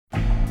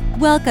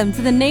Welcome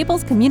to the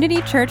Naples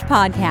Community Church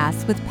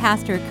Podcast with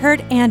Pastor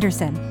Kurt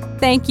Anderson.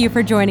 Thank you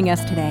for joining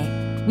us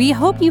today. We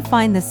hope you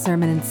find this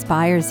sermon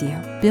inspires you,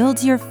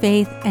 builds your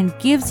faith, and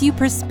gives you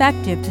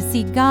perspective to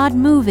see God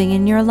moving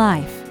in your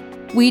life.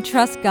 We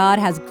trust God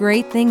has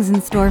great things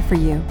in store for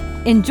you.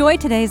 Enjoy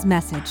today's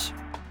message.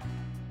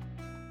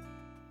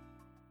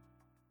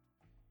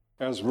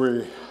 As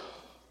we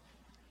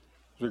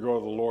go to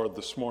the Lord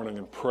this morning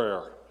in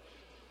prayer,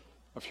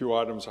 a few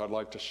items I'd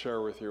like to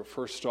share with you.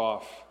 First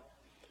off,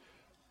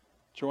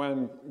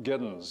 Joanne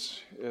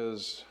Giddens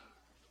is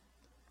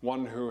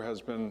one who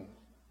has been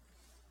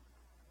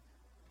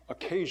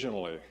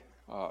occasionally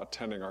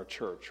attending our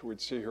church. We'd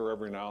see her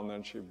every now and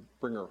then. She'd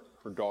bring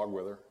her dog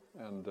with her.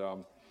 And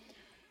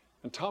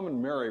Tom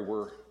and Mary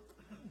were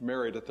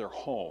married at their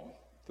home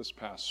this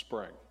past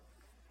spring.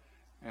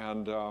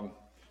 And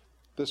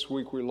this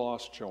week we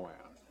lost Joanne.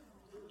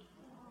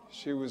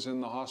 She was in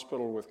the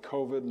hospital with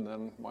COVID, and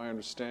then my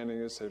understanding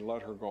is they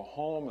let her go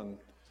home and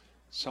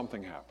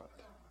something happened.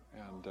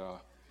 And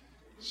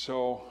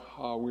so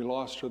we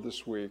lost her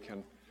this week,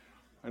 and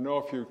I know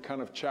if you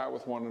kind of chat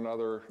with one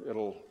another,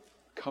 it'll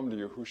come to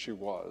you who she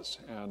was.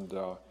 And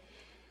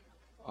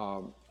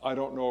I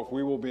don't know if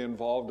we will be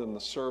involved in the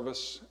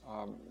service.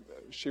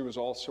 She was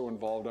also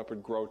involved up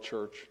at Grow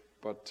Church,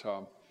 but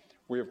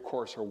we, of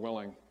course, are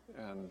willing,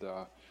 and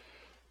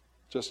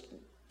just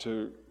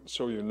to,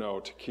 so you know,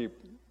 to keep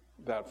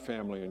that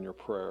family in your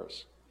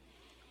prayers.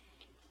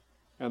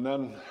 And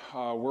then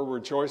we're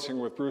rejoicing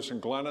with Bruce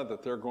and Glenna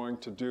that they're going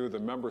to do the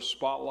member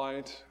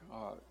spotlight.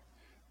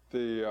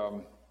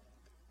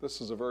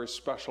 This is a very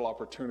special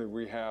opportunity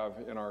we have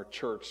in our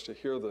church to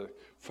hear the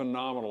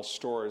phenomenal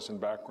stories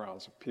and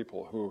backgrounds of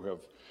people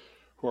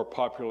who are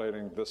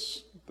populating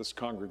this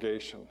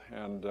congregation.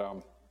 And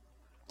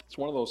it's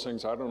one of those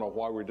things, I don't know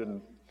why we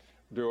didn't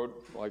do it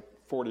like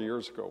 40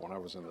 years ago when I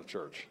was in the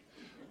church.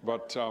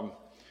 But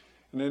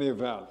in any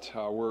event,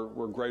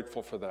 we're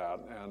grateful for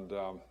that,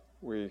 and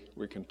we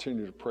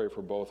continue to pray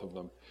for both of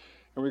them.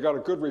 And we got a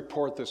good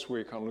report this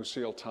week on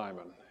Lucille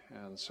Timon.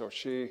 And so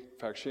she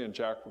and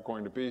Jack were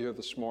going to be here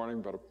this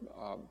morning, but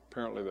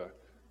apparently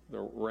the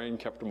rain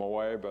kept them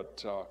away.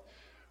 But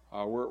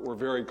we're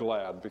very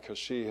glad because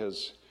she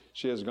has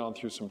gone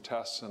through some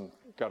tests and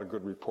got a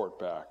good report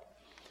back.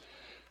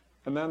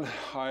 And then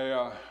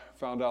I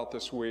found out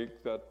this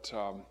week that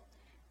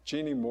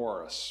Jeannie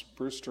Morris,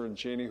 Brewster and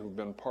Jeannie, who've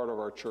been part of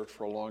our church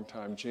for a long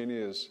time,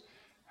 Jeannie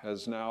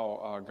has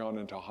now gone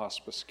into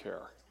hospice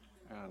care.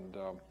 And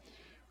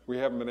we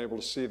haven't been able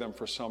to see them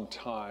for some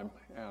time.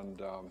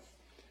 And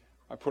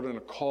I put in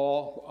a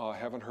call,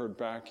 haven't heard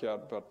back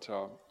yet, but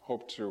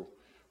hope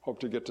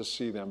to get to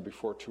see them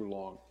before too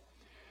long.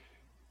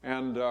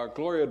 And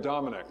Gloria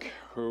Dominic,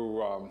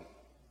 who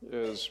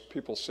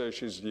people say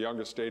she's the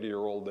youngest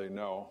 80-year-old they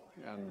know.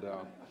 And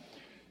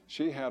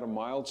she had a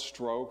mild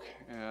stroke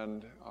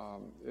and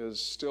is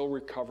still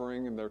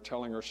recovering, and they're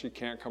telling her she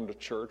can't come to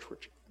church,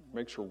 which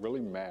makes her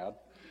really mad.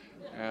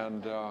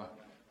 And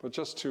but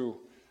just to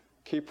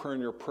keep her in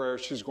your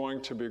prayers, she's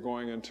going to be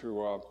going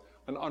into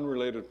an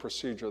unrelated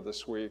procedure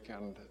this week,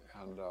 and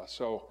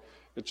so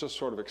it just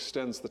sort of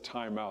extends the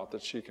time out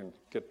that she can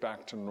get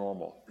back to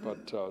normal,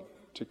 but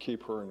to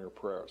keep her in your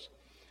prayers.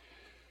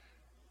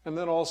 And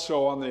then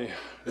also on the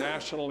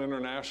national,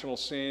 international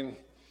scene,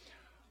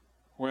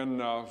 when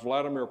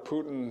Vladimir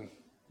Putin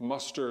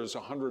musters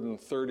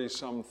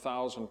 130-some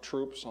thousand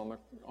troops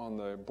on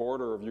the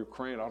border of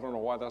Ukraine, I don't know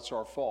why that's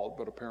our fault,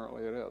 but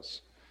apparently it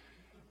is.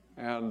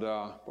 And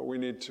but we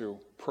need to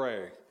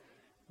pray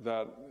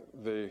that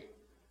the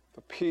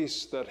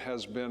peace that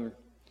has been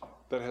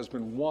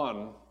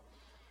won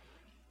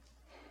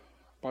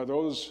by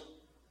those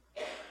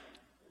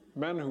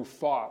men who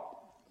fought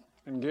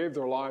and gave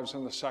their lives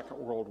in the Second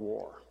World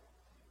War,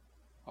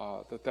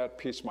 that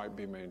peace might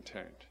be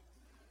maintained.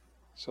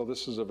 So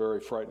this is a very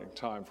frightening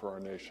time for our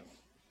nation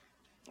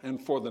and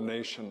for the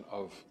nation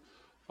of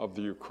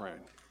the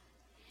Ukraine.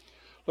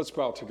 Let's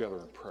bow together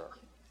in prayer.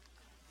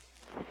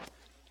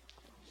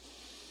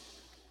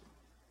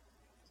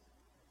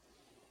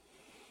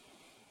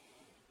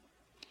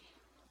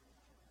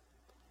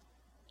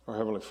 Our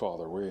Heavenly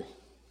Father, we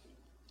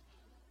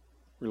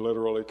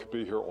literally could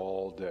be here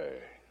all day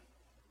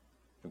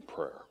in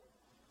prayer,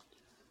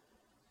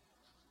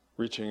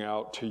 reaching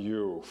out to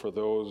you for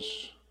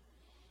those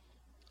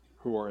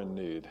who are in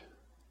need.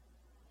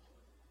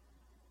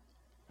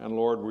 And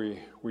Lord,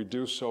 we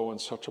do so in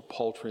such a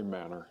paltry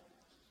manner.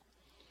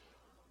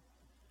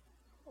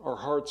 Our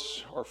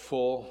hearts are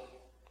full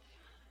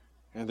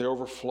and they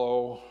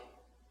overflow,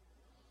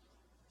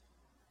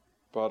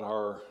 but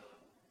our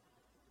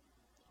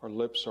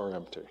lips are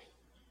empty.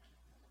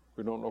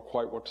 We don't know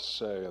quite what to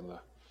say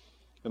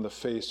in the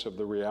face of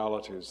the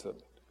realities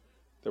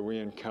that we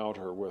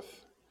encounter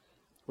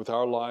with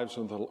our lives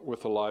and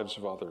with the lives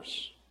of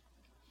others.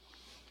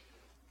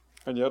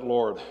 And yet,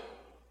 Lord,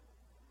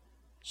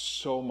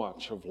 so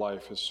much of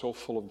life is so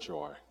full of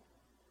joy.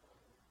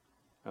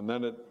 And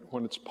then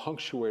when it's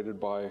punctuated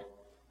by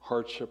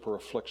hardship or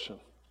affliction,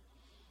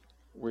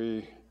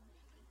 we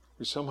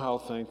we somehow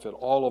think that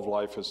all of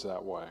life is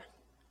that way.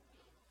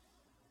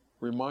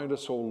 Remind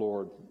us, O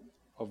Lord,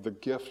 of the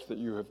gift that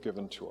you have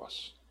given to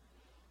us,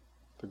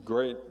 the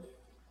great,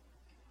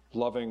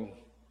 loving,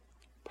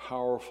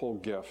 powerful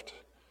gift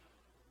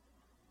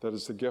that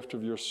is the gift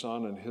of your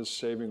Son and his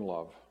saving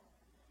love.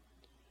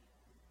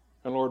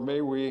 And Lord,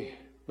 may we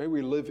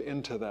live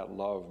into that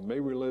love.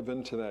 May we live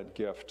into that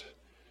gift.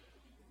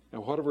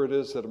 And whatever it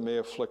is that may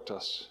afflict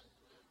us,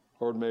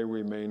 Lord, may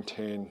we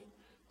maintain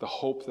the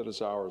hope that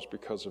is ours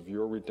because of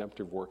your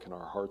redemptive work in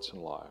our hearts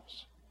and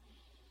lives.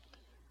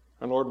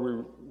 And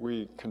Lord,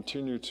 we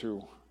continue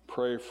to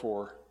pray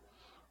for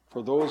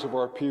those of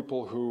our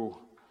people who,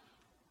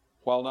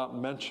 while not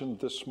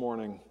mentioned this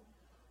morning,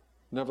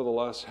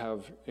 nevertheless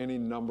have any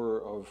number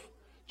of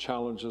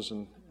challenges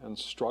and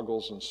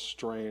struggles and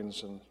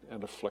strains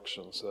and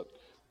afflictions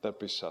that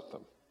beset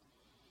them.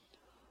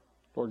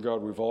 Lord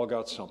God, we've all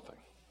got something.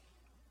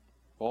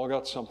 We've all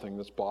got something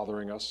that's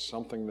bothering us,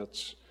 something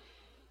that's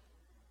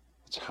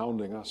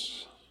hounding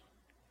us,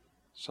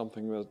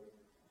 something that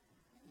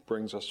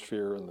brings us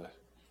fear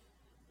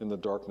in the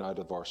dark night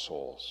of our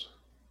souls.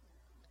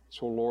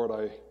 So Lord,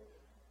 I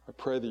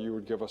pray that you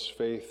would give us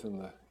faith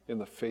in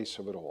the face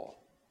of it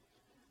all.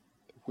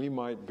 That we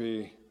might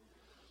be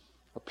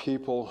a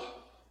people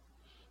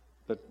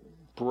that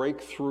break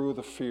through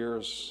the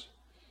fears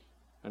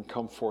and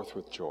come forth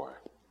with joy.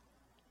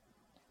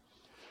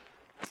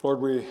 Lord,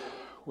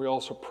 we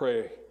also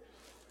pray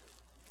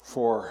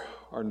for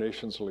our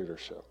nation's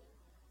leadership.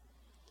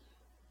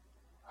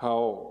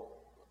 How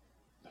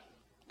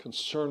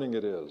concerning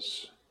it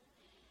is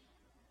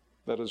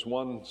that, as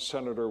one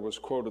senator was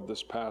quoted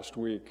this past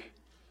week,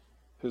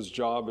 his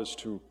job is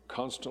to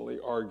constantly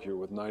argue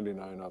with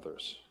 99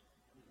 others.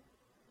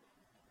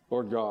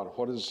 Lord God,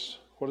 what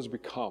has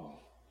become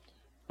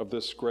of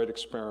this great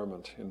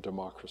experiment in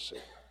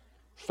democracy,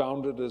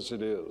 founded as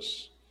it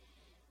is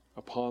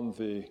upon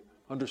the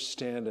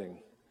understanding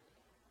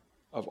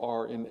of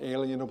our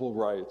inalienable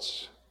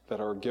rights that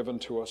are given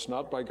to us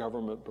not by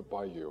government but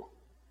by you?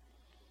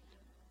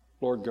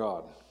 Lord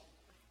God,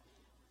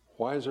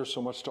 why is there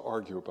so much to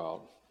argue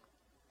about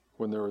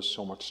when there is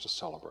so much to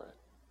celebrate?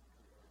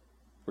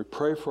 We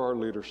pray for our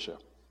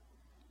leadership.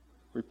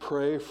 We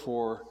pray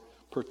for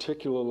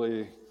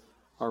particularly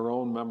our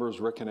own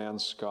members, Rick and Ann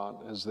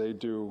Scott, as they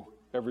do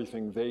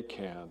everything they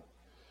can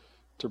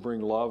to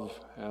bring love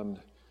and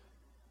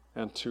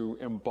to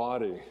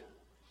embody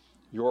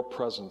your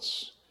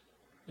presence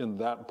in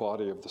that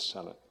body of the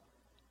Senate.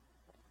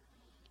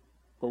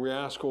 But we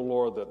ask, O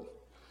Lord,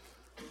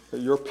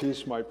 that your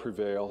peace might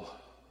prevail,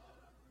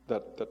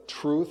 that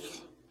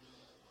truth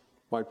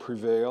might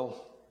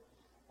prevail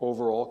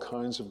over all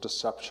kinds of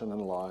deception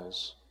and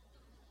lies.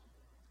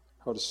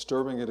 How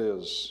disturbing it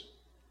is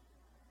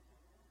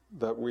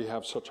that we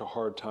have such a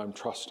hard time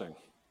trusting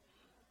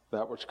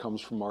that which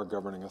comes from our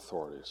governing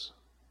authorities.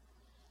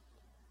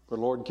 But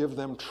Lord, give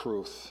them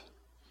truth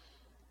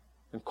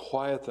and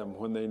quiet them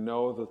when they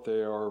know that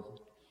they are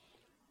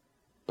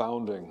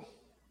bounding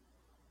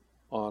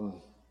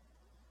on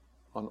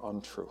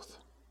untruth.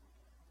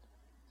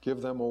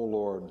 Give them, O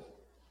Lord,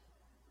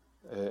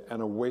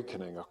 an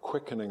awakening, a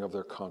quickening of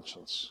their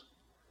conscience,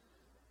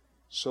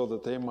 so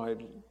that they might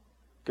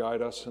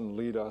guide us and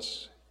lead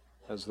us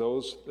as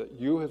those that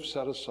you have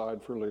set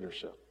aside for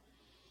leadership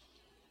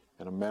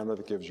in a manner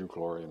that gives you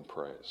glory and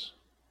praise.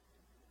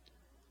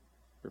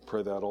 We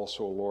pray that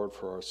also, O Lord,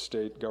 for our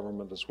state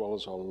government as well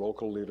as our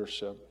local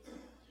leadership.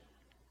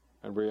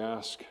 And we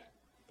ask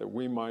that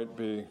we might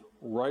be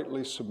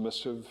rightly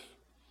submissive,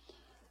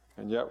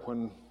 and yet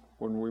when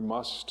we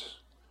must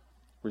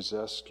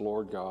resist,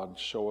 Lord God,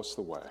 show us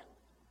the way.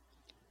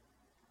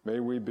 May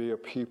we be a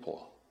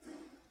people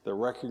that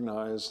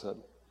recognize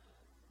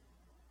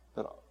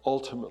that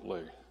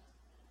ultimately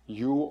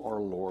you are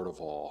Lord of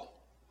all.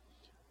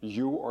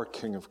 You are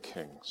King of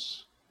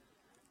kings.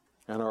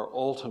 And our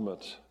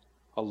ultimate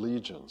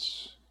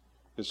allegiance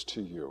is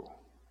to you.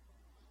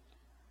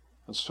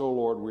 And so,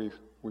 Lord,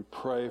 we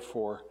pray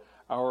for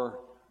our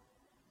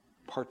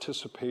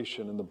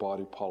participation in the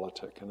body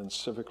politic and in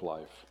civic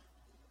life.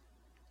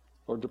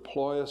 Lord,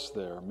 deploy us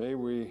there. May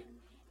we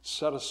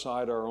set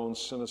aside our own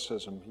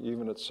cynicism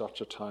even at such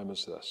a time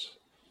as this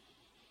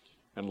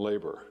and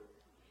labor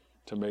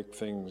to make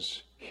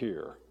things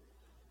here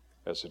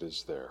as it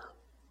is there.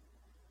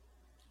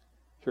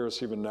 Hear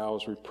us even now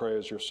as we pray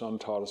as your Son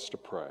taught us to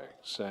pray,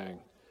 saying,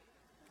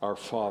 Our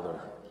Father,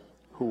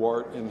 who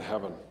art in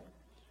heaven,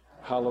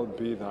 hallowed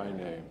be thy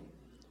name.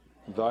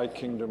 Thy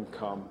kingdom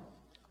come,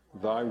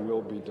 thy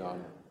will be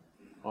done,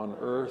 on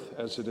earth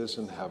as it is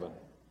in heaven.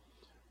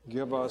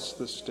 Give us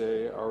this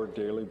day our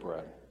daily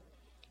bread,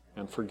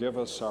 and forgive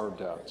us our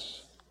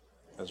debts,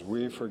 as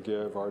we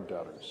forgive our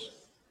debtors.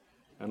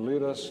 And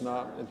lead us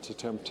not into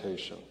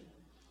temptation,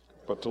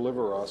 but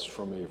deliver us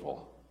from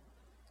evil.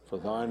 For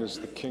thine is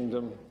the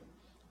kingdom,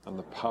 and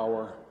the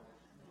power,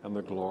 and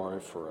the glory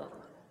forever.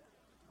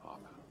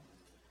 Amen.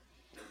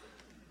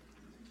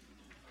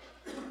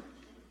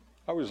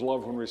 I always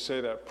love when we say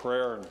that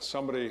prayer and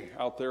somebody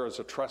out there is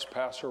a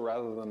trespasser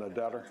rather than a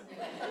debtor.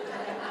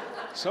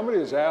 Somebody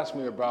has asked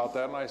me about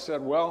that, and I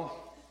said,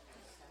 well,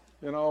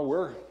 you know,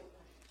 we're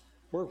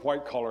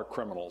white-collar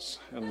criminals,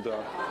 and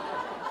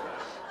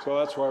so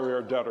that's why we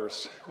are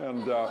debtors.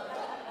 And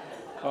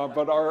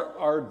but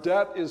our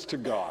debt is to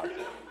God.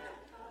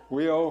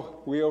 We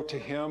owe to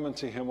Him and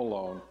to Him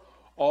alone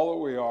all that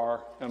we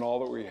are and all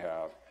that we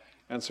have,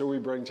 and so we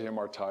bring to Him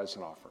our tithes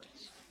and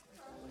offerings.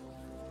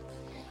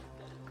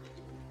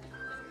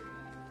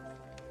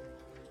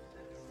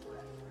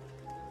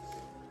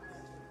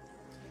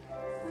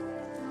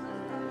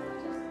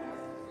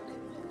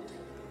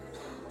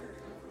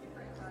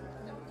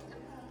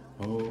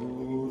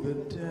 Oh, the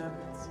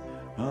depths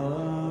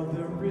of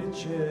the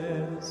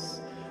riches,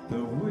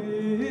 the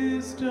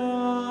wisdom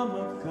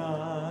of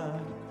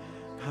God,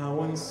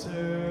 how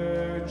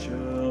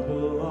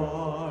unsearchable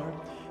are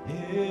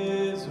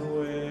His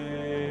ways,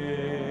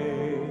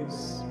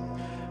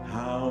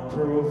 how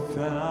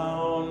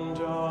profound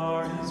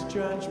are His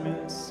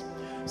judgments,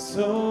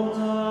 so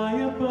high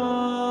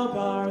above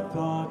our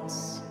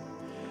thoughts,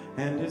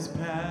 and His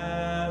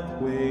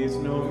pathways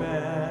no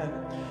man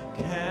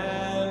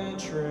can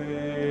trace.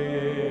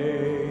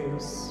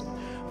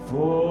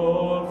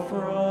 For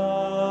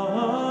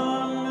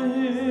from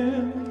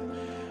Him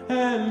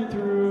and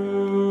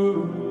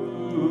through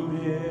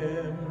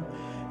Him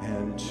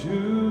and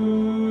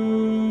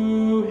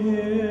to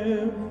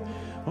Him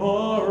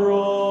are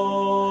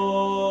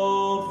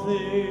all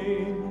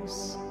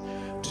things.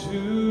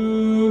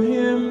 To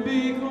Him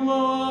be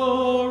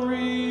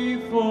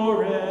glory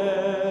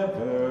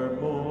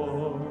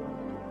forevermore.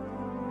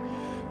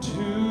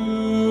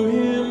 To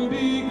Him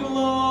be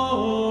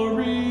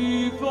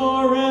glory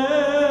forever.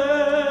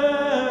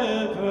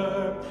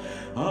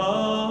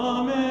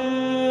 Amen.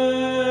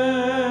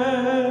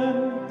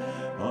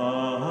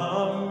 Amen.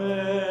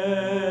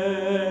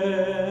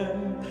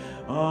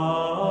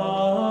 Amen.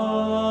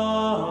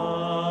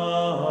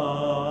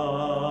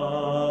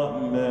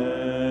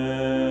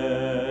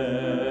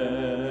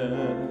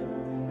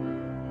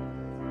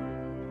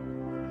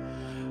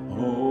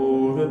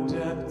 Oh, the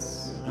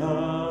depths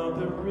of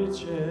the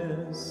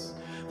riches,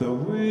 the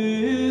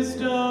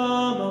wisdom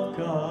of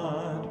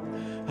God,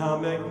 how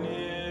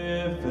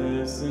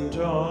magnificent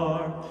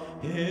are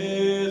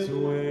His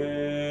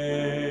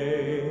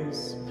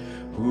ways.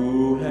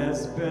 Who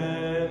has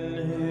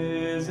been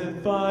His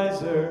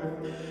advisor,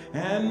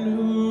 and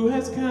who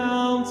has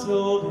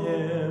counseled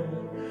Him?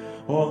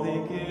 All He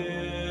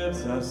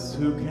gives us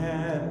who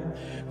can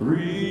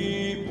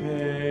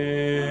repay.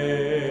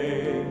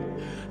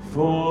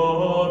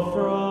 For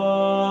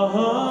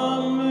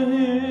from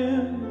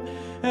Him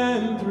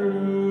and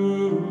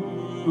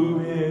through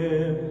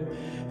Him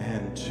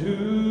and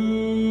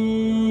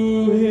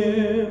to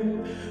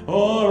Him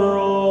are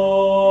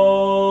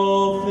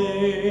all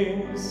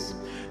things.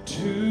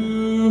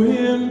 To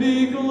Him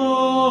be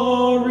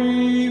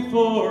glory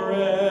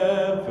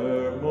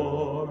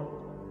forevermore.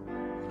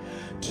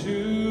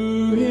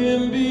 To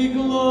Him be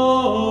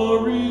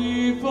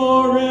glory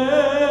forever.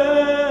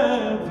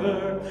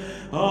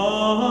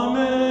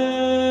 Amen.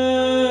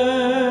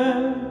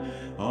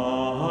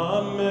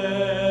 Amen.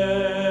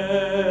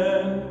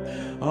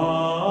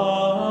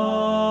 Amen.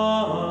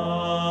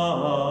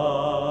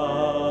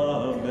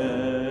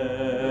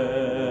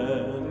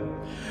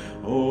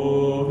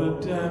 Oh, the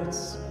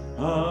depths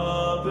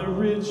of the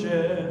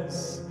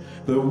riches,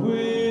 the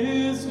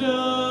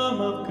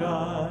wisdom of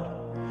God,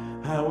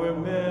 how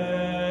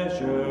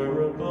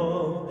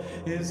immeasurable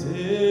is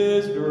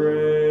His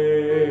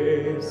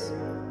grace,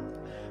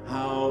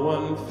 how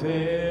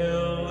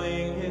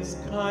unfailing His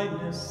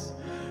kindness,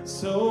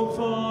 so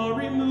far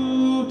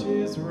removed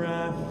His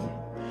wrath,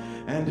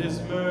 and His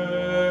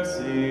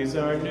mercies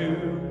are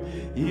new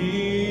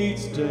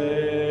each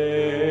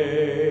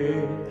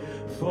day.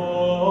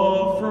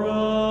 For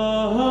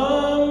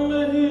from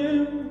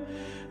Him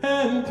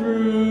and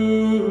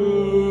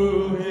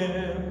through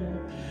Him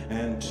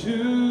and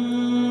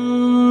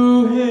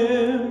to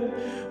Him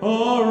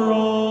are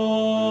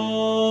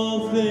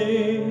all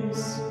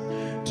things.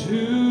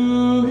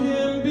 To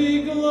Him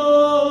be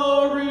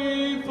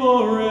glory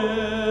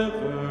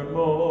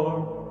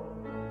forevermore.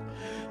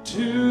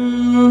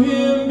 To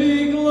Him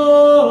be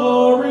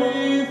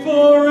glory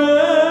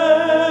forever.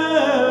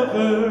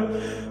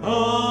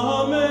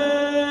 Amen.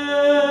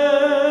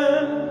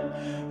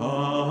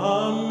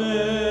 Amen.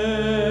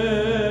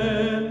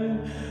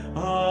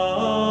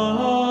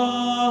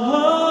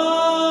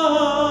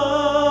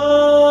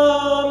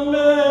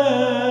 Amen.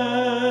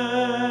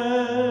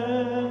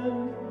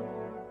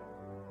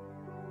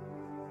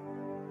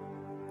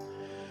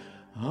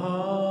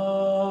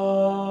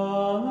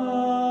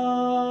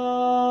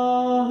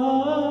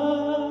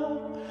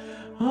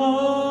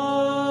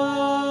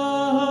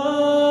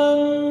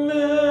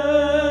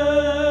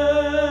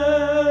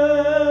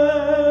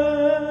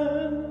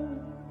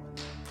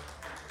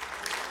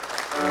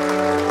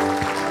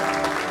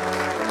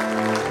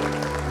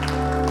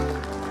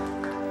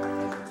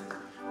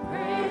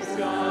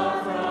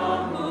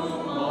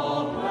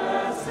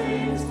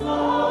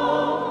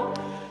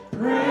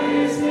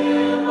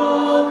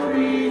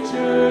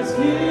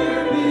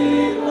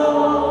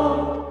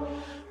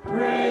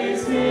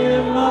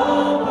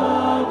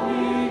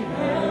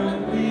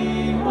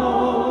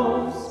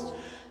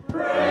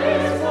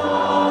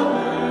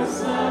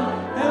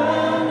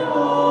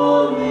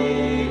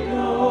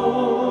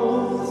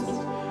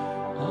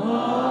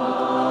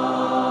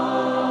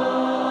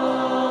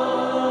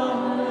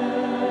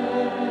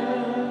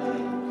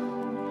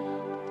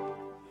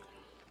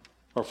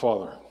 Our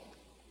Father,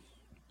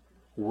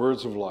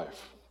 words of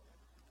life.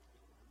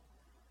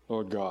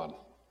 Lord God,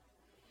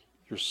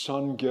 your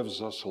Son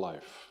gives us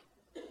life.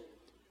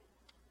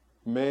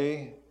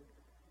 May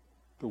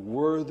the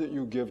word that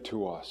you give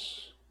to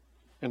us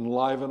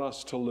enliven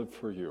us to live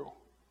for you.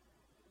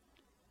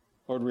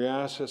 Lord, we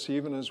ask this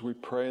even as we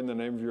pray in the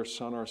name of your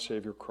Son, our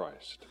Savior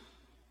Christ.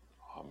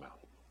 Amen.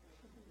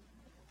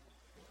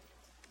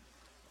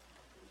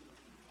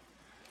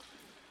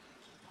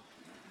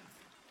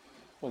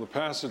 Well, the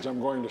passage I'm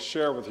going to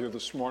share with you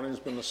this morning has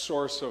been the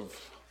source of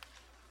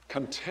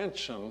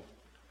contention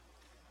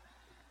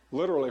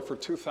literally for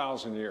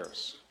 2,000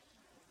 years.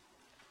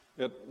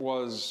 It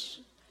was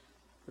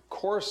the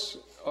course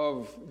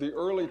of the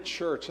early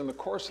church. In the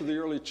course of the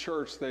early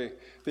church, they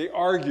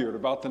argued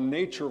about the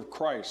nature of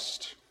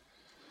Christ.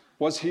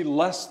 Was he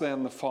less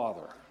than the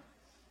Father?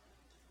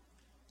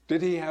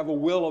 Did he have a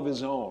will of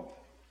his own?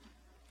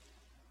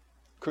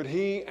 Could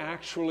he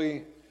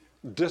actually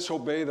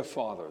disobey the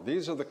Father?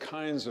 These are the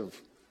kinds of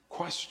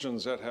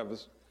questions that have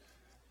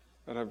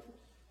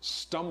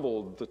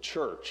stumbled the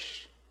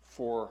church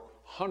for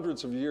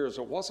hundreds of years.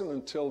 It wasn't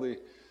until the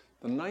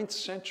 9th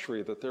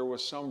century that there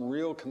was some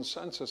real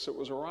consensus that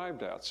was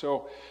arrived at.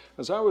 So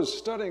as I was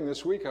studying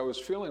this week, I was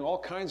feeling all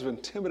kinds of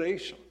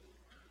intimidation.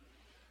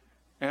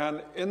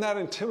 And in that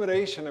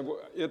intimidation,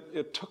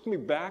 it took me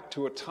back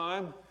to a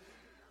time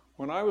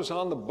when I was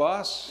on the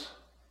bus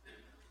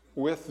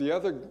with the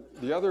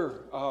other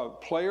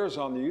players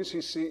on the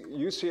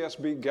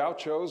UCSB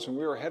Gauchos, and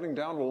we were heading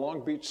down to Long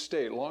Beach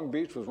State. Long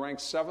Beach was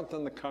ranked 7th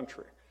in the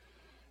country.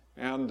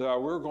 And we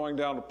were going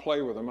down to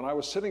play with them. And I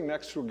was sitting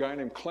next to a guy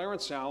named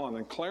Clarence Allen,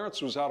 and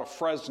Clarence was out of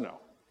Fresno.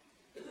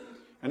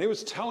 And he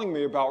was telling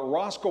me about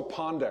Roscoe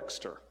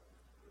Pondexter,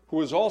 who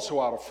was also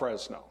out of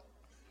Fresno.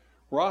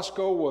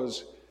 Roscoe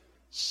was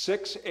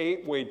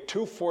 6'8", weighed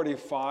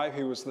 245.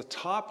 He was the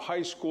top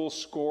high school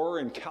scorer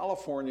in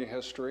California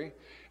history,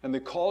 and they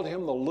called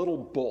him the Little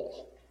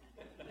Bull.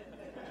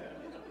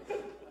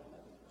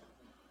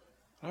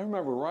 I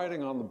remember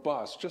riding on the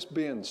bus just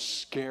being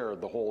scared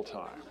the whole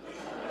time.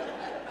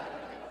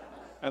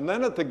 And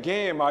then at the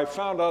game, I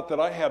found out that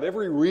I had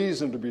every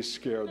reason to be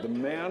scared. The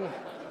man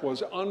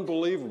was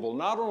unbelievable.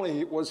 Not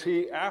only was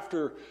he,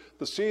 after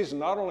the season,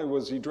 not only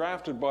was he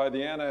drafted by the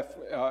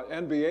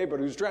NBA, but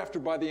he was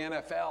drafted by the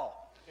NFL.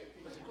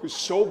 He was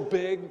so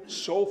big,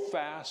 so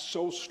fast,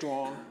 so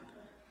strong.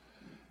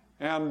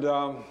 And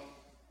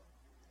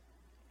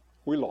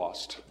we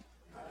lost.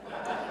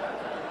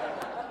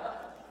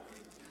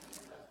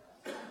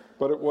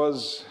 But it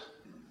was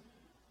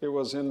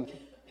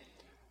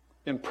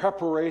in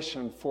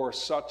preparation for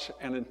such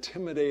an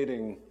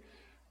intimidating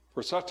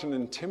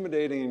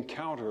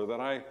encounter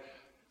that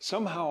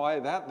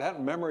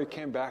that memory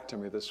came back to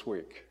me this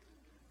week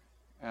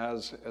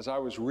as I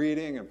was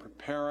reading and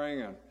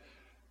preparing,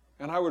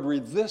 and I would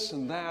read this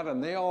and that,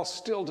 and they all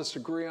still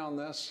disagree on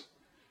this.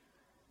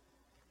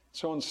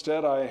 So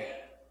instead I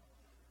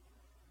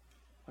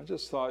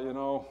just thought,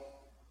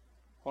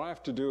 what I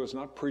have to do is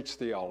not preach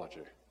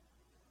theology.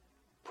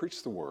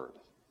 Preach the word.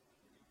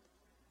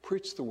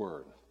 Preach the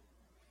word.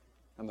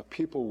 And the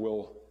people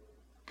will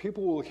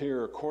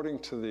hear according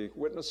to the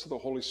witness of the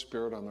Holy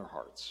Spirit on their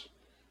hearts.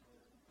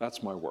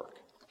 That's my work.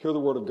 Hear the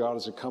word of God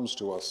as it comes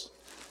to us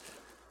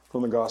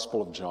from the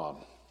Gospel of John.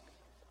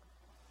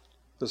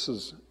 This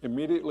is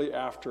immediately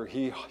after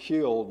he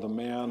healed the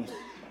man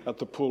at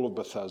the pool of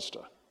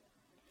Bethesda.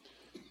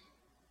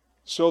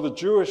 So the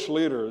Jewish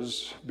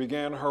leaders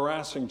began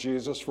harassing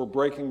Jesus for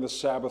breaking the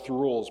Sabbath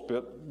rules,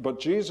 but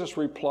Jesus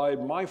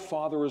replied, "My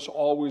Father is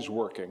always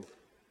working,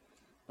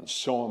 and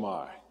so am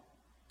I."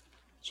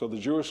 So the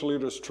Jewish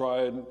leaders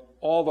tried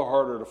all the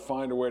harder to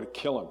find a way to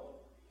kill him.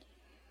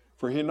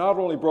 For he not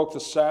only broke the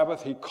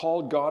Sabbath, he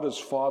called God his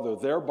Father,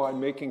 thereby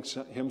making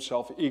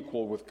himself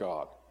equal with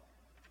God.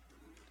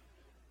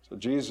 So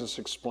Jesus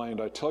explained,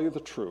 "I tell you the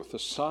truth, the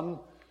Son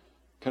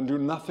can do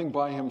nothing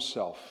by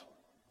himself.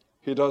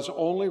 He does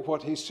only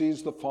what he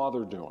sees the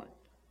Father doing.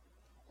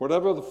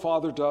 Whatever the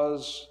Father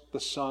does, the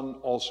Son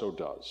also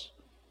does.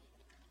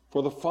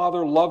 For the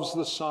Father loves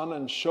the Son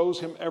and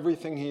shows him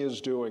everything he is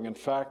doing. In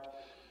fact,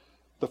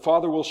 the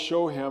Father will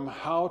show him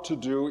how to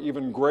do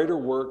even greater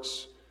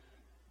works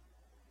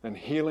than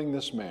healing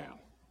this man.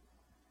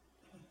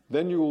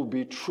 Then you will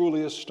be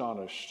truly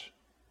astonished.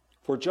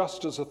 For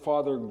just as the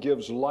Father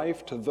gives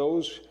life to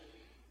those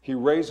he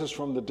raises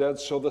from the dead,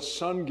 so the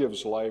Son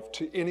gives life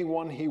to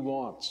anyone he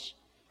wants.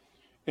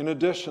 In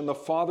addition, the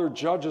Father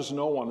judges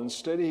no one.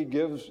 Instead,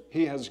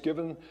 he has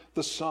given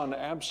the Son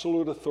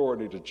absolute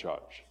authority to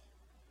judge,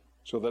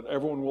 so that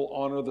everyone will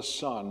honor the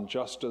Son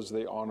just as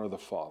they honor the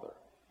Father.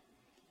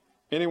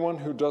 Anyone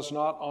who does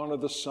not honor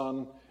the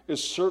Son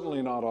is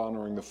certainly not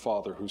honoring the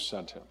Father who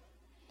sent him.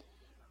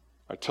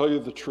 I tell you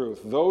the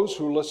truth, those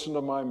who listen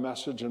to my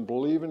message and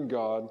believe in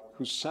God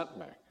who sent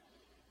me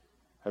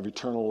have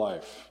eternal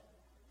life.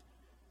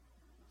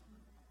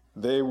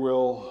 They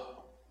will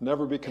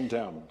never be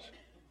condemned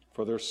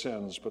for their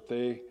sins, but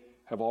they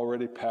have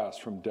already passed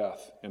from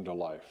death into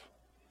life.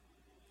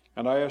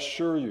 And I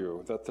assure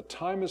you that the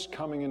time is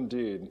coming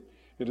indeed,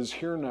 it is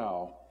here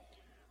now,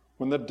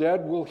 when the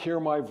dead will hear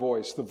my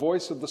voice, the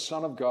voice of the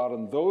Son of God,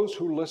 and those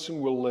who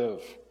listen will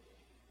live.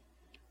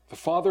 The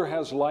Father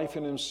has life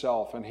in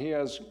himself, and he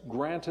has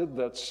granted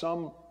that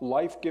some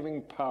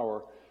life-giving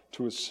power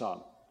to his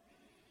Son.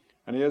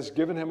 And he has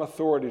given him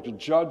authority to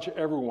judge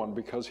everyone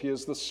because he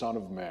is the Son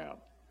of Man.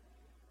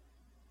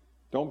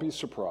 Don't be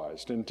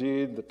surprised.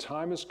 Indeed, the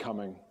time is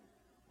coming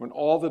when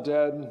all the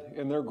dead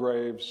in their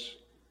graves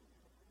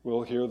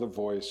will hear the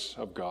voice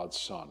of God's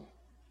Son,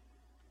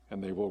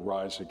 and they will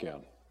rise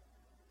again.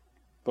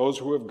 Those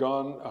who have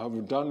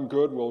done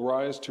good will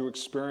rise to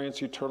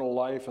experience eternal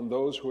life, and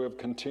those who have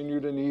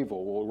continued in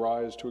evil will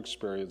rise to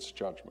experience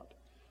judgment.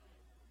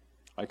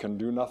 I can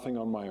do nothing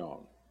on my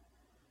own.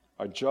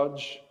 I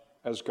judge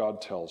as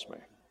God tells me.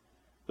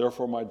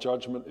 Therefore, my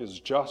judgment is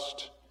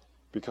just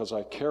because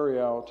I carry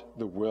out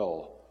the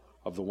will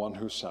of the one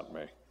who sent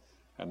me,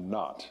 and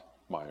not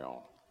my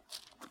own.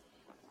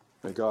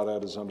 May God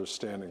add his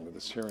understanding to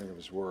this hearing of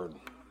his word.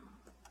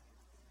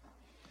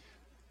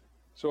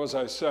 So as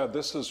I said,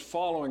 this is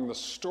following the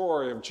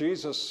story of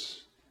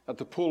Jesus at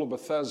the Pool of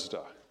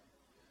Bethesda,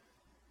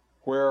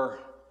 where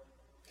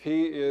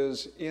he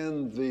is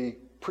in the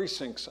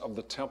precincts of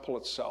the temple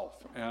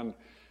itself. And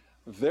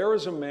there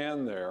is a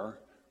man there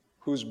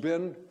who's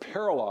been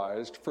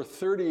paralyzed for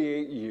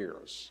 38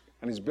 years.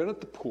 And he's been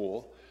at the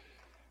pool.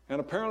 And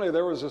apparently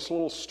there was this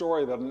little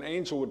story that an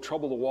angel would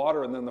trouble the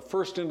water, and then the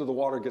first into the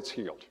water gets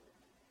healed.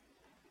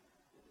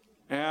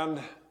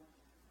 And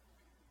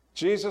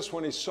Jesus,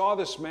 when he saw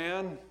this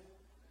man,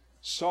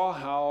 saw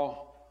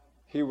how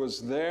he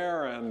was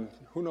there, and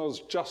who knows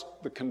just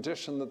the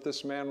condition that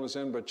this man was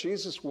in, but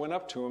Jesus went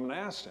up to him and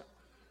asked him,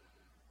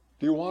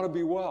 "Do you want to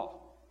be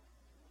well?"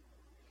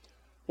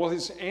 Well,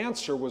 his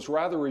answer was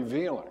rather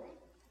revealing.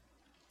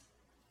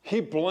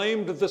 He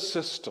blamed the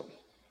system.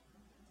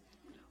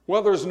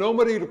 Well, there's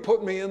nobody to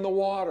put me in the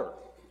water.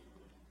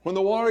 When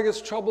the water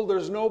gets troubled,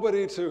 there's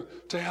nobody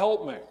to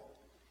help me.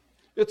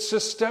 It's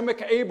systemic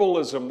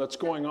ableism that's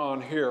going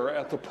on here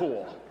at the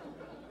pool.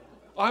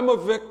 I'm a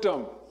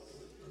victim.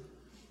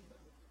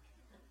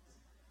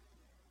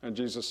 And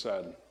Jesus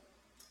said,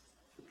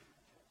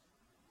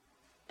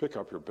 "Pick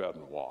up your bed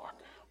and walk."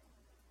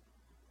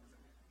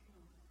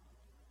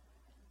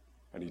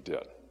 And he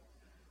did.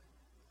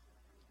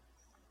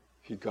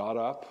 He got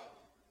up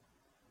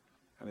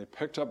and he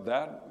picked up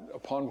that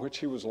upon which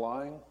he was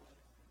lying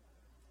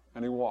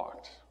and he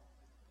walked.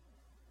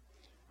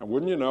 And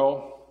wouldn't you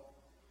know,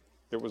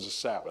 it was a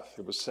Sabbath.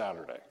 It was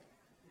Saturday.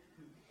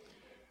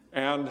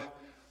 And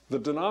the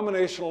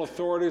denominational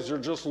authorities are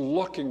just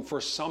looking for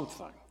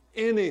something,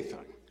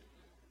 anything,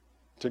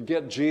 to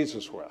get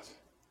Jesus with.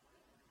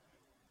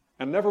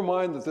 And never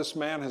mind that this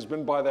man has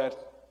been by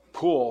that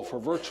pool for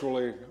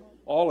virtually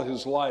all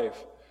his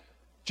life.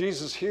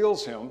 Jesus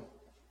heals him,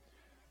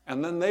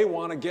 and then they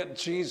want to get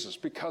Jesus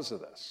because of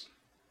this.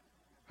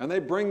 And they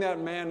bring that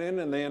man in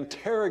and they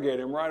interrogate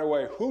him right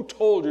away. Who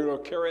told you to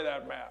carry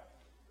that mat?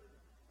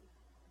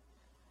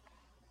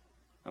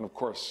 And of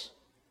course,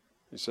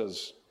 he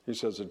says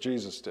that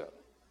Jesus did.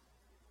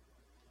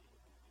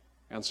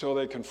 And so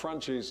they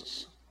confront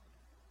Jesus.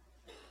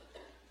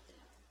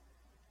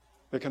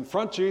 They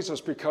confront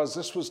Jesus because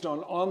this was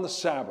done on the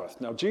Sabbath.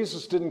 Now,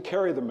 Jesus didn't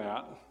carry the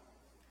mat,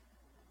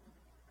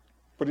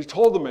 but he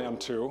told the man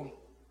to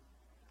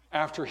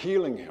after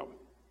healing him.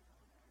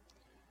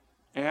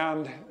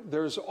 And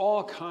there's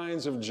all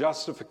kinds of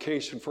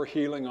justification for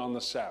healing on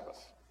the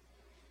Sabbath.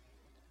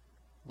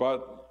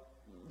 But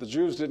the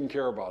Jews didn't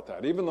care about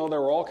that, even though there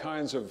were all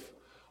kinds of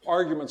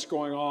arguments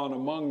going on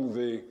among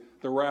the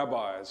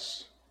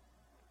rabbis.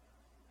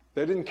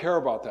 They didn't care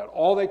about that.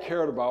 All they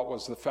cared about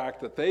was the fact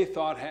that they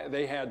thought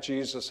they had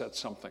Jesus at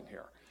something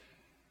here.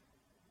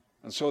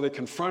 And so they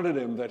confronted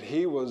him that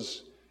he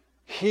was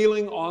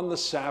healing on the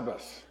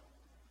Sabbath.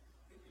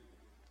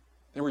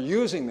 They were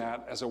using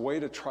that as a way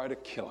to try to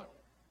kill him.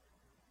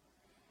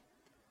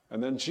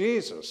 And then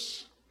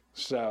Jesus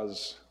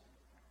says,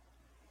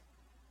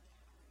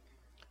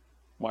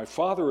 "My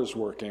Father is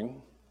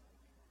working,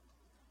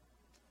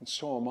 and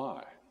so am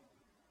I."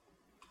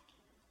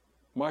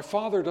 My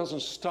Father doesn't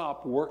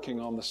stop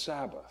working on the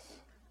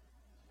Sabbath,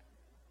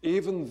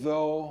 even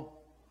though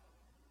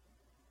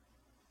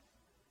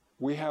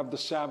we have the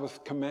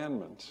Sabbath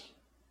commandment,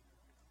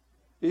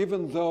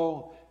 even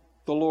though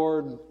the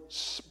Lord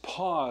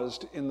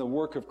paused in the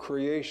work of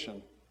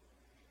creation.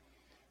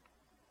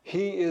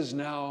 He is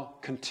now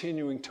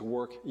continuing to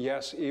work,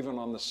 yes, even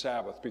on the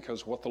Sabbath,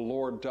 because what the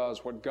Lord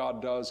does, what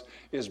God does,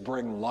 is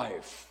bring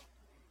life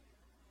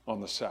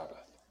on the Sabbath.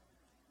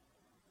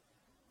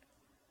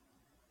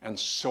 And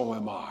so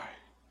am I.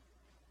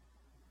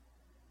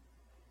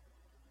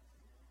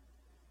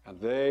 And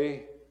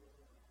they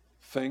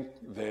think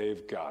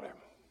they've got him,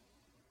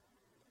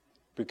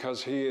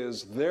 because he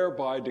is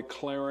thereby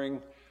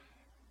declaring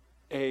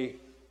an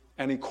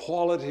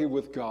equality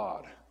with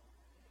God.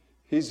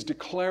 He's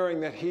declaring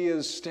that he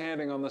is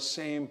standing on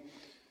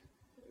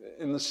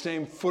in the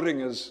same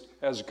footing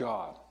as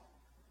God.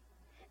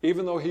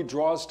 Even though he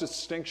draws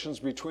distinctions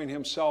between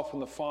himself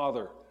and the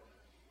Father,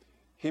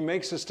 he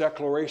makes this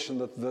declaration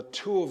that the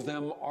two of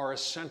them are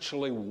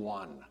essentially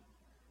one,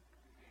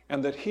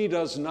 and that he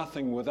does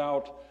nothing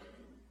without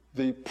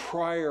the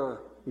prior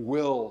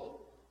will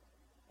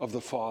of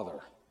the Father.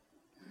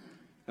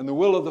 And the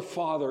will of the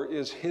Father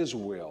is his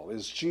will,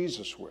 is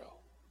Jesus' will.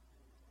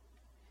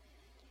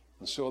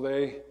 And so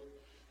they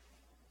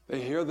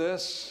hear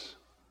this,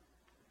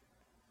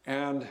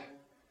 and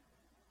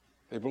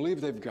they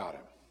believe they've got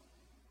him.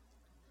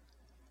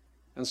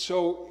 And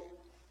so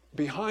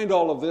behind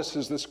all of this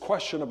is this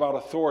question about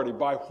authority.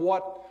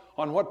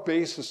 On what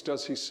basis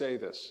does he say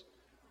this?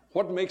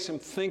 What makes him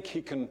think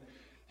he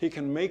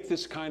can make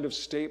this kind of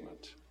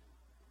statement?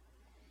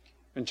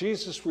 And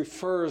Jesus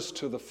refers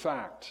to the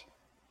fact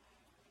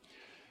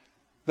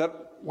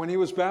that when he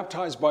was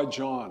baptized by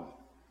John,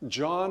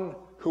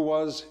 who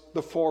was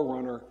the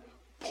forerunner,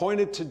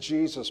 pointed to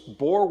Jesus,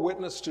 bore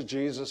witness to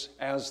Jesus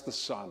as the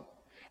Son.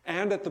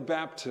 And at the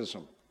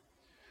baptism,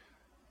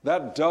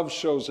 that dove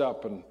shows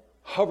up and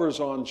hovers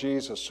on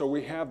Jesus. So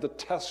we have the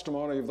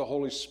testimony of the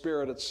Holy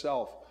Spirit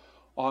itself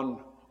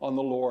on the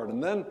Lord.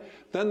 And then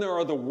there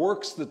are the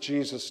works that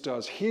Jesus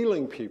does,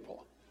 healing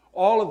people.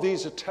 All of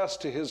these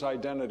attest to his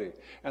identity.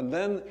 And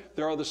then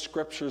there are the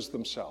scriptures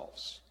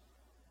themselves.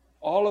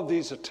 All of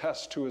these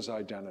attest to his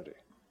identity.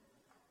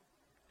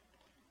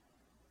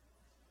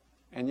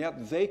 And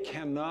yet they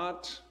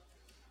cannot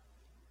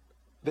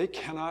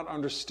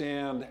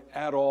understand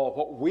at all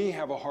what we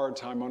have a hard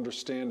time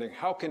understanding.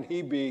 How can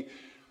he be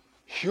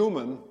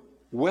human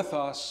with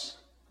us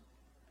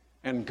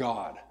and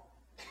God,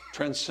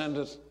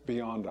 transcendent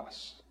beyond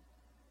us?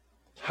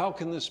 How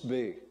can this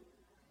be?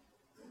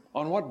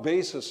 On what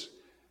basis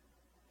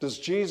does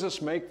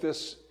Jesus make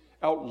this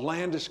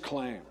outlandish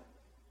claim?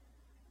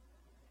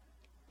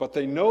 But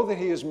they know that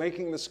he is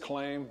making this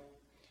claim,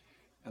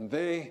 and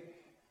they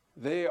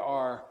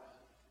are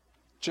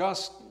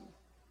just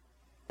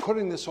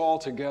putting this all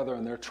together,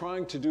 and they're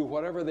trying to do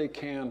whatever they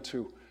can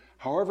to,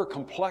 however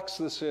complex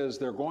this is,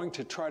 they're going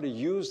to try to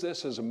use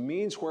this as a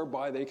means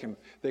whereby they can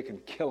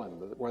kill him,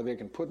 where they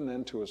can put an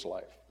end to his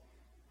life.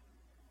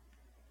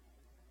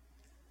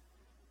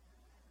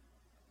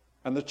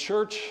 And the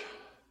church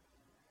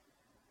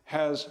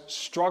has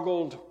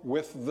struggled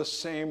with the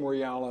same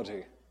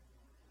reality.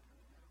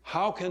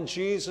 How can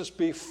Jesus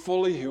be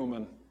fully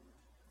human?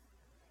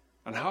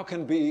 And how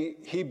can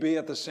he be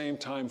at the same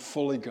time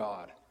fully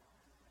God?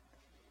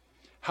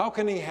 How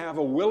can he have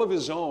a will of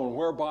his own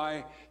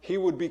whereby he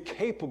would be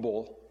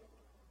capable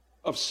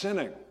of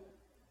sinning,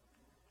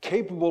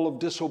 capable of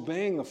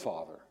disobeying the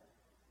Father,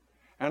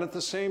 and at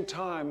the same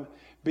time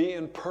be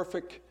in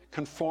perfect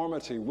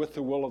conformity with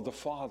the will of the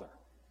Father?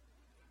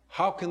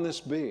 How can this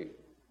be?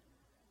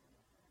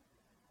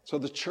 So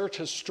the church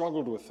has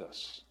struggled with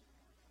this.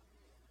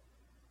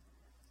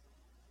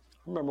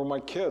 I remember my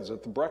kids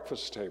at the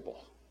breakfast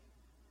table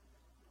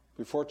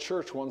before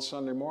church one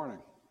Sunday morning.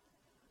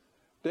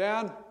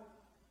 Dad,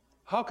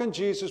 how can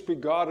Jesus be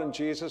God and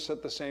Jesus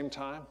at the same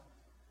time?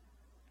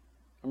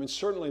 I mean,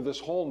 certainly this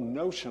whole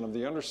notion of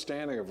the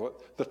understanding of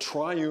what the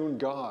triune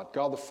God,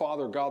 God the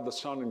Father, God the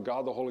Son, and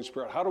God the Holy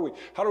Spirit, how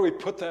do we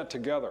put that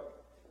together?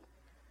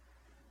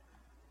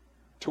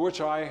 To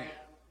which I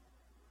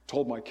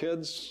told my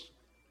kids,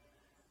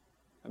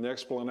 and the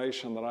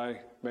explanation that I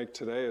make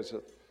today is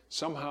that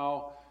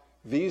somehow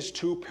these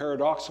two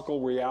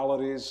paradoxical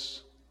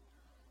realities,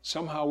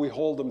 somehow we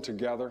hold them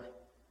together.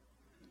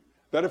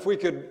 That if we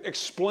could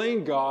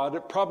explain God,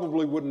 it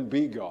probably wouldn't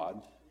be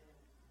God.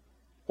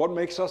 What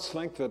makes us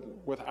think that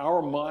with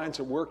our minds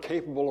that we're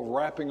capable of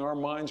wrapping our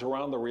minds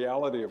around the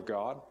reality of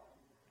God?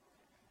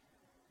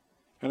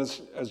 And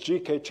as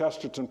G.K.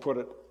 Chesterton put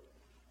it,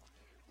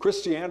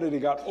 Christianity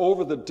got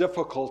over the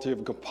difficulty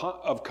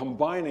of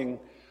combining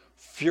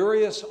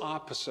furious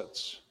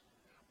opposites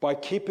by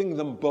keeping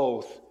them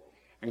both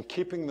and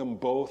keeping them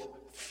both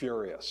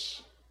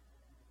furious.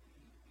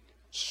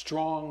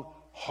 Strong,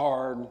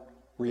 hard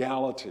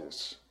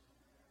realities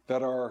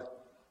that are,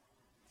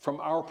 from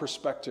our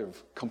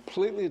perspective,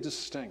 completely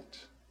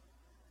distinct.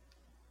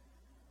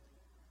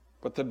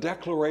 But the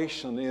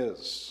declaration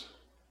is,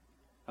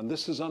 and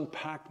this is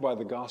unpacked by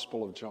the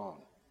Gospel of John,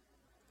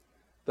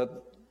 that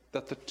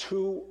the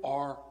two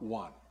are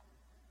one.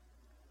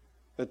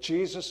 That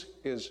Jesus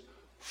is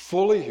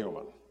fully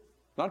human,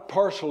 not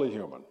partially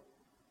human,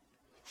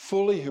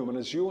 fully human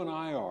as you and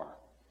I are.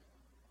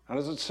 And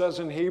as it says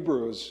in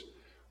Hebrews,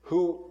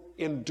 who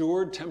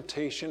endured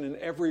temptation in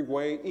every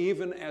way,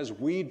 even as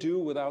we do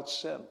without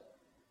sin.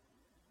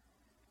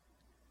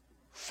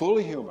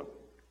 Fully human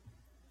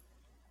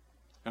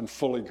and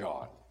fully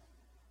God.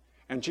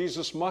 And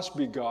Jesus must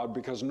be God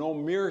because no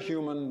mere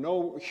human,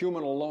 no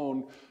human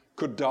alone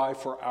could die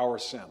for our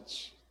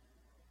sins.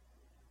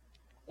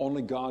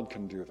 Only God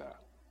can do that.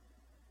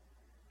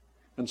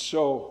 And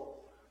so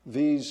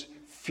these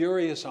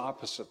furious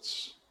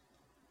opposites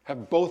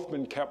have both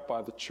been kept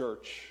by the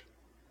church,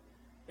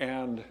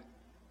 and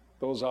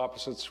those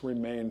opposites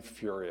remain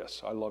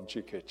furious. I love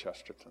G.K.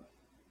 Chesterton.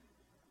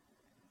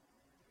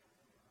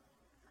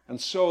 And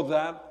so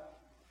that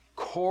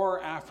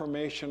core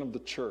affirmation of the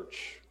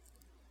church,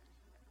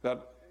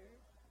 that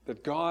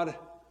God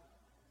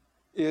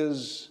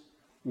is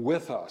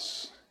with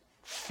us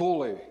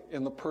fully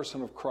in the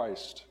person of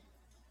Christ,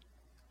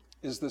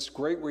 is this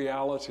great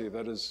reality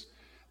that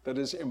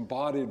is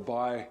embodied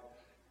by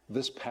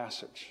this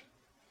passage.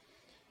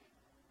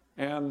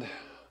 And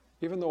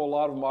even though a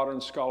lot of modern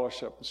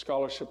scholarship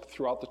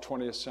throughout the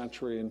 20th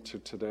century into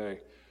today,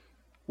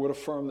 would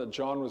affirm that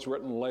John was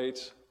written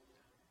late,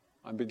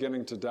 I'm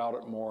beginning to doubt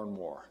it more and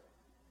more.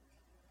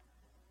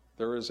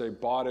 There is a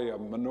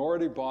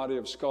minority body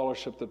of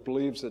scholarship that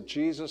believes that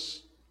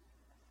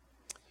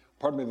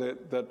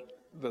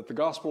that the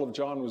Gospel of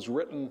John was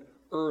written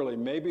early,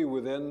 maybe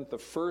within the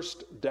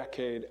first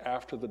decade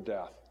after the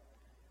death.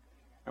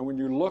 And when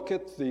you look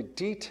at the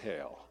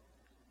detail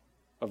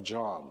of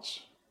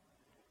John's,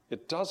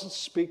 it doesn't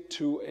speak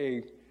to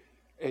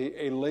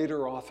a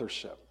later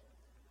authorship,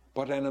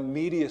 but an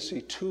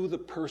immediacy to the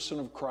person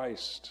of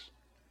Christ,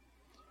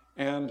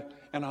 and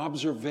an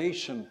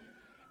observation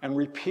and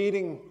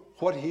repeating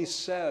what he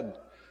said.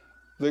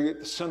 The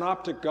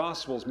synoptic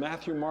Gospels,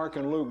 Matthew, Mark,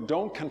 and Luke,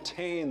 don't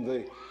contain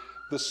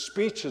the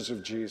speeches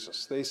of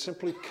Jesus. They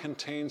simply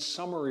contain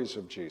summaries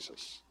of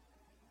Jesus.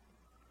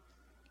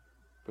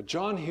 But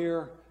John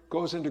here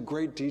goes into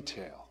great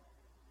detail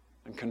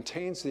and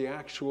contains the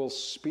actual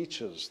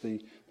speeches,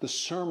 the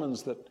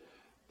sermons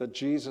that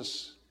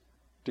Jesus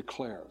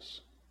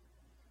declares.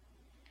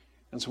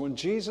 And so when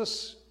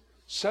Jesus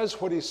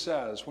says what he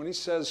says, when he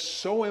says,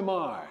 "So am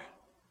I,"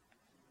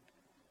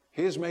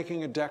 he is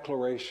making a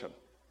declaration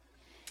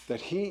that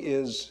he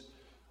is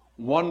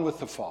one with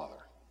the Father.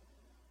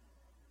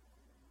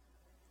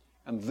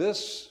 And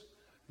this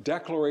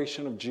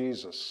declaration of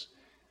Jesus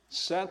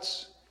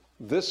sets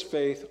this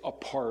faith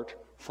apart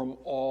from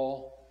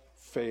all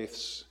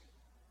faiths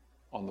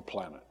on the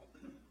planet.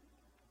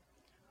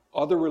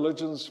 Other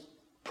religions,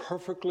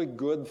 perfectly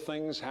good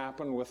things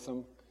happen with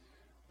them,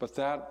 but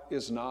that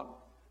is not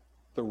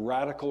the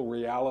radical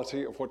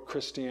reality of what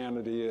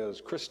Christianity is.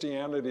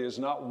 Christianity is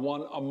not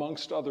one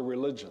amongst other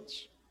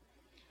religions.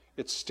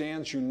 It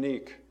stands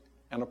unique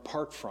and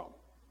apart from.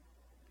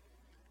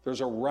 There's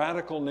a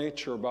radical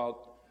nature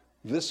about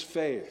this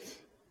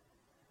faith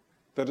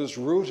that is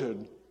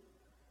rooted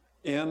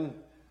in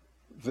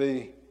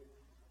the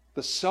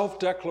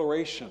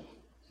self-declaration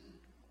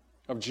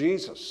of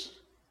Jesus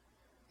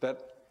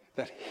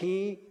that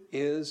he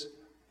is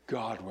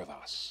God with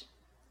us,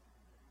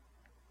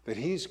 that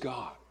he's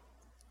God,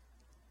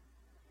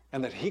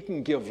 and that he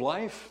can give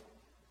life,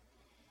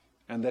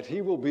 and that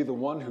he will be the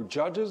one who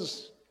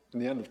judges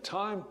in the end of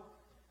time.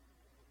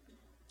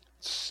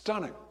 It's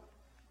stunning.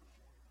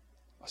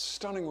 A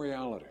stunning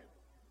reality.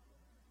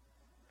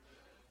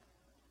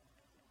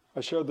 I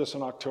shared this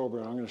in October,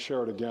 and I'm going to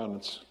share it again.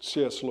 It's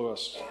C.S.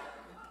 Lewis.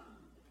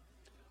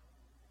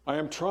 I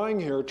am trying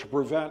here to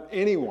prevent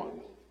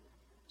anyone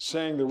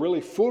saying the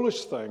really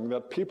foolish thing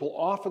that people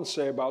often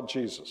say about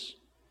Jesus.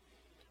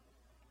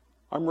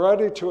 I'm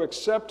ready to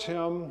accept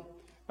him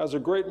as a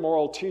great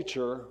moral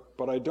teacher,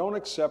 but I don't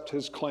accept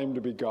his claim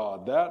to be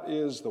God. That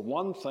is the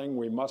one thing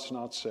we must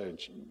not say,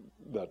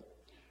 that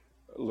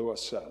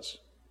Lewis says.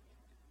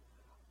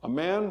 A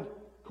man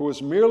who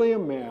was merely a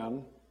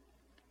man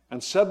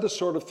and said the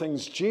sort of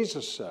things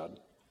Jesus said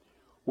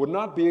would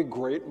not be a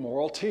great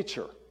moral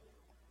teacher.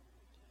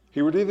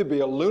 He would either be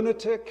a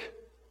lunatic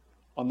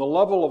on the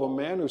level of a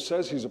man who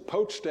says he's a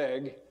poached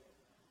egg,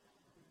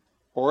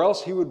 or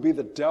else he would be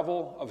the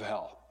devil of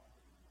hell.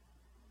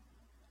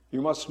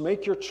 You must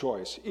make your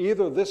choice.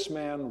 Either this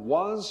man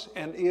was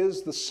and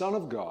is the Son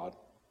of God,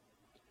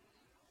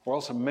 or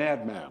else a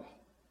madman,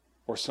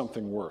 or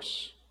something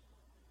worse.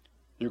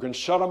 You can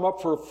shut him up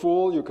for a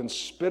fool, you can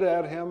spit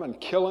at him and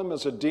kill him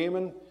as a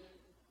demon,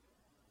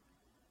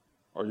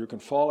 or you can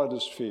fall at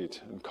his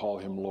feet and call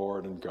him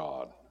Lord and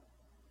God.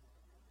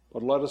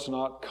 But let us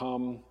not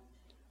come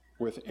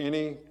with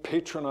any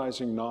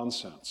patronizing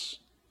nonsense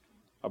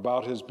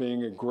about his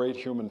being a great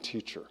human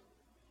teacher.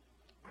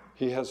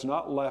 He has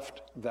not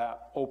left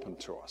that open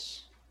to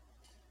us.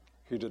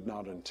 He did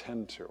not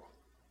intend to.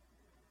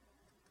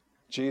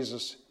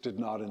 Jesus did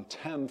not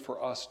intend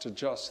for us to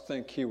just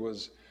think he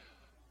was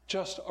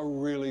just a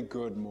really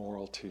good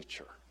moral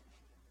teacher.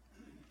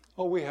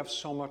 Oh, we have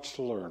so much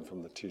to learn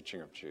from the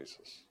teaching of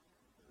Jesus.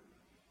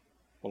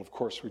 Well, of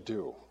course we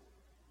do.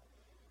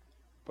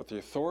 But the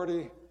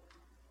authority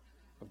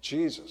of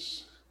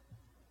Jesus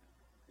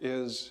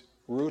is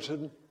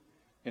rooted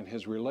in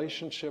his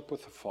relationship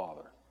with the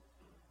Father.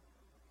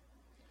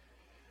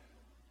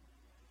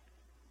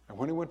 And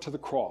when he went to the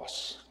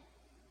cross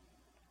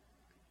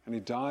and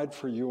he died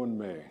for you and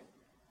me,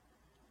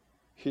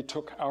 he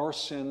took our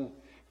sin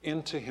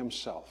into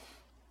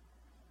himself.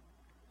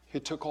 He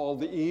took all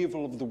the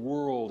evil of the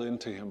world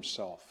into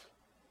himself.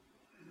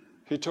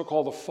 He took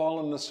all the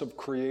fallenness of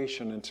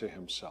creation into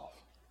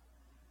himself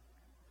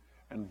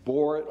and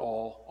bore it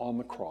all on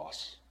the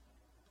cross.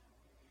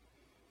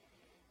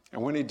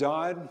 And when he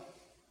died,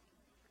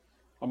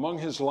 among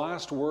his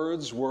last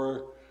words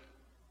were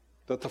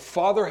that the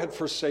Father had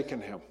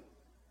forsaken him,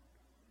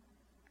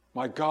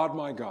 my God,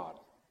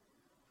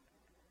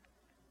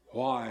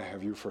 why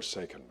have you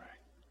forsaken me?"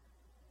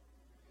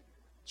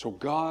 So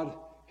God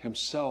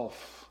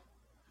himself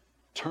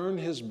turned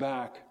his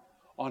back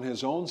on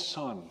his own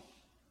Son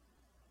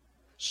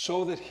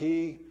so that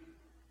he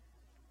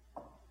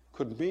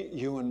could meet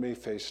you and me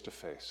face to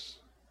face.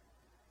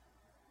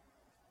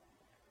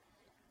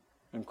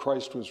 And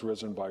Christ was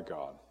risen by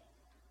God.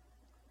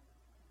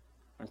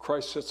 And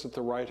Christ sits at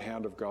the right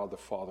hand of God the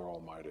Father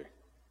Almighty.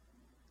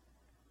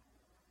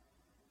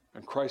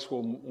 And Christ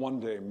will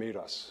one day meet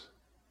us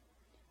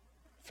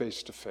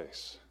face to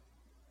face.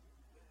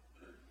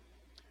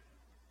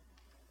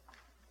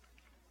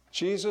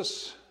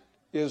 Jesus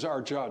is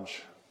our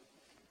judge.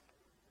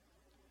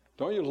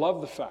 Don't you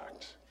love the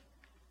fact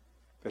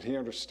that he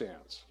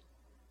understands?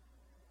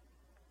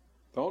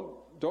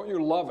 Don't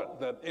you love it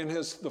that in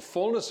the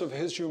fullness of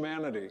his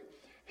humanity,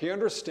 he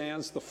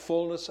understands the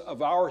fullness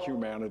of our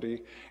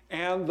humanity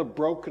and the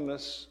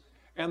brokenness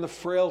and the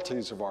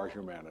frailties of our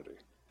humanity?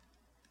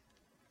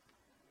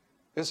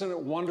 Isn't it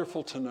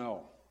wonderful to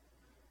know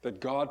that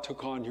God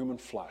took on human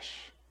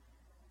flesh,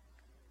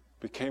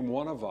 became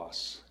one of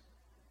us,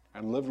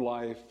 and lived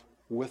life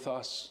with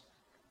us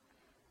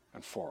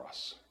and for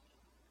us?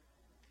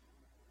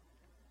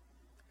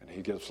 And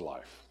he gives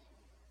life.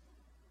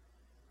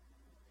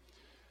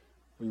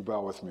 Will you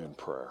bow with me in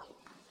prayer?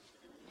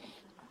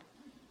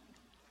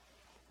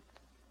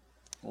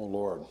 Oh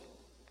Lord,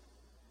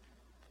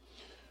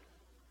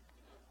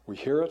 we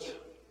hear it,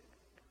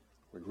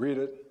 we read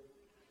it,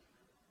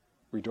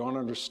 we don't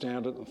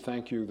understand it, and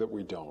thank you that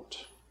we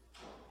don't.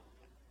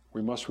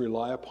 We must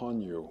rely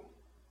upon you.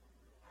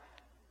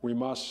 We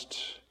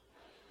must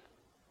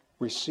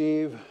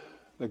receive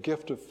the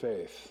gift of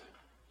faith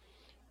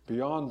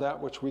beyond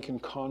that which we can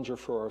conjure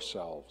for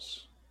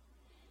ourselves.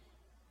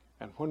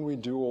 And when we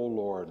do, O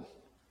Lord,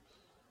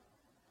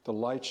 the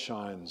light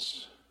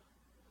shines,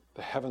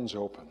 the heavens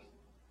open,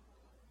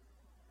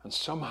 and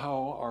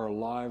somehow our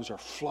lives are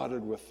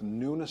flooded with the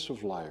newness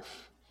of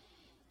life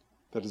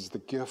that is the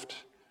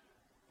gift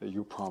that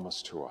you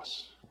promise to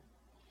us.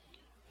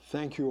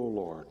 Thank you, O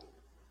Lord,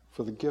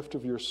 for the gift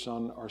of your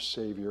Son, our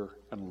Savior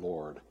and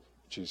Lord,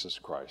 Jesus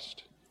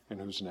Christ, in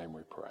whose name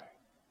we pray.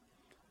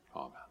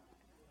 Amen.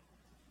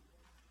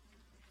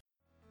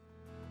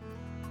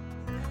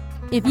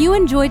 If you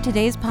enjoyed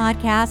today's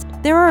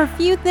podcast, there are a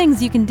few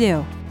things you can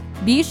do.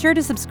 Be sure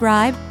to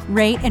subscribe,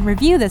 rate, and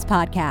review this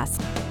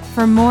podcast.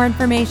 For more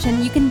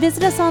information, you can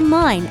visit us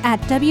online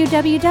at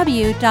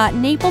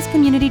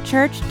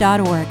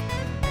www.naplescommunitychurch.org.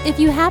 If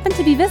you happen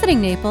to be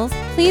visiting Naples,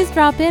 please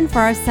drop in for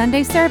our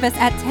Sunday service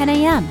at 10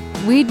 a.m.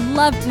 We'd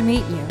love to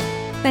meet you.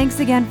 Thanks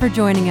again for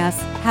joining us.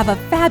 Have a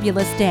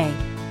fabulous day.